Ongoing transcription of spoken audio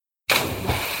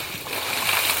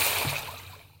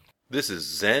This is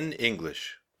Zen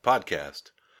English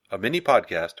Podcast, a mini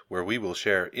podcast where we will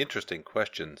share interesting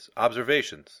questions,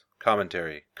 observations,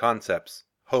 commentary, concepts,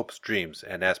 hopes, dreams,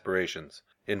 and aspirations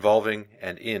involving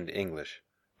and in English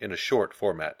in a short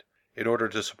format in order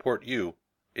to support you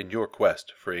in your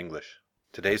quest for English.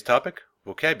 Today's topic,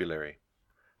 vocabulary.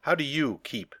 How do you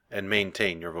keep and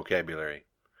maintain your vocabulary?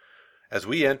 As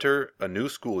we enter a new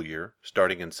school year,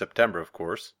 starting in September, of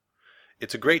course,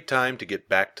 it's a great time to get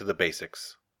back to the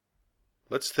basics.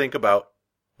 Let's think about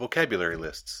vocabulary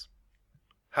lists.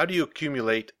 How do you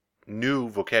accumulate new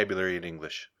vocabulary in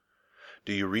English?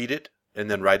 Do you read it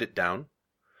and then write it down?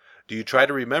 Do you try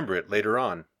to remember it later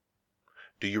on?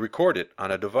 Do you record it on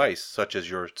a device such as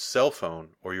your cell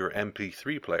phone or your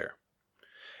MP3 player?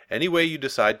 Any way you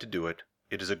decide to do it,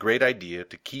 it is a great idea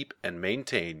to keep and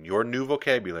maintain your new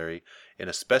vocabulary in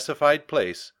a specified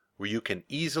place where you can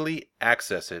easily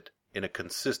access it in a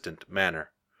consistent manner.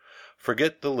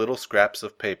 Forget the little scraps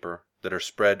of paper that are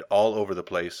spread all over the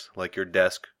place, like your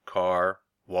desk, car,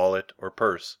 wallet, or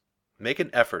purse. Make an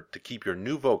effort to keep your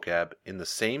new vocab in the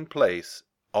same place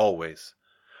always,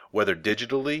 whether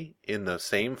digitally in the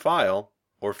same file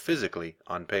or physically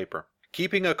on paper.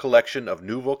 Keeping a collection of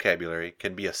new vocabulary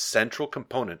can be a central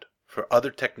component for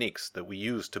other techniques that we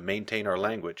use to maintain our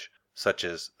language, such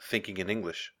as thinking in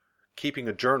English, keeping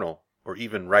a journal, or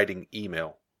even writing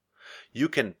email. You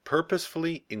can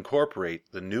purposefully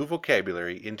incorporate the new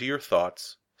vocabulary into your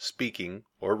thoughts, speaking,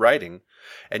 or writing,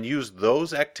 and use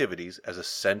those activities as a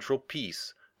central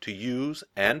piece to use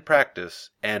and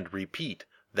practice and repeat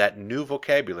that new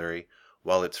vocabulary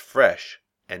while it's fresh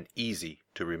and easy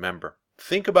to remember.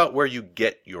 Think about where you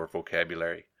get your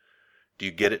vocabulary. Do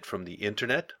you get it from the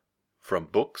internet? From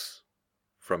books?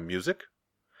 From music?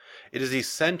 It is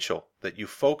essential that you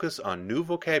focus on new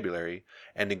vocabulary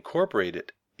and incorporate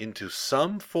it into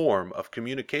some form of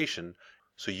communication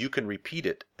so you can repeat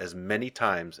it as many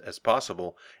times as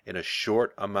possible in a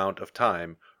short amount of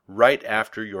time right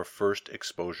after your first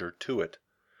exposure to it.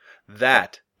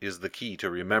 That is the key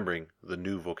to remembering the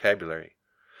new vocabulary,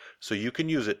 so you can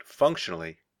use it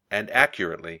functionally and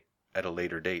accurately at a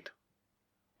later date.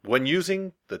 When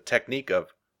using the technique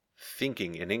of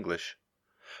thinking in English,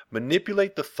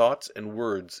 manipulate the thoughts and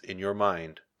words in your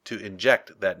mind to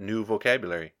inject that new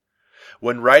vocabulary.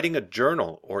 When writing a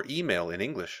journal or email in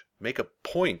English, make a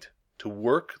point to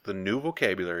work the new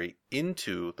vocabulary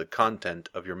into the content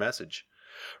of your message.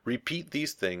 Repeat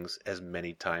these things as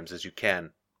many times as you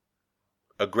can.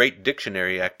 A great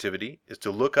dictionary activity is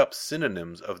to look up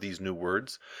synonyms of these new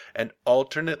words and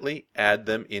alternately add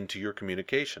them into your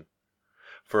communication.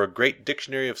 For a great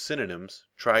dictionary of synonyms,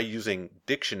 try using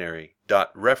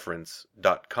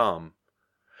dictionary.reference.com.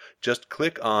 Just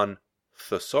click on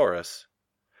thesaurus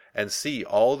and see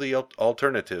all the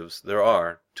alternatives there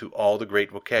are to all the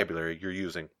great vocabulary you're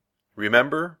using.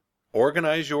 Remember,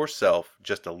 organize yourself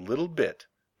just a little bit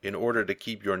in order to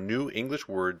keep your new English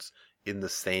words in the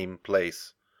same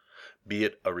place, be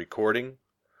it a recording,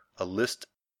 a list,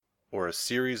 or a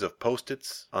series of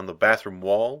post-its on the bathroom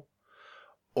wall,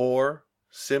 or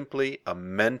simply a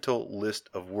mental list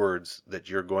of words that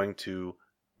you're going to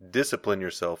discipline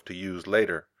yourself to use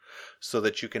later, so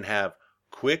that you can have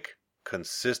quick,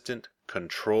 consistent,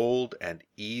 controlled, and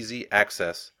easy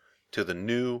access to the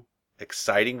new,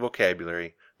 exciting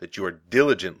vocabulary that you are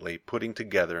diligently putting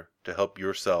together to help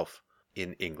yourself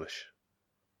in English.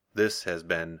 This has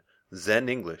been Zen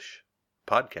English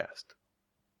Podcast.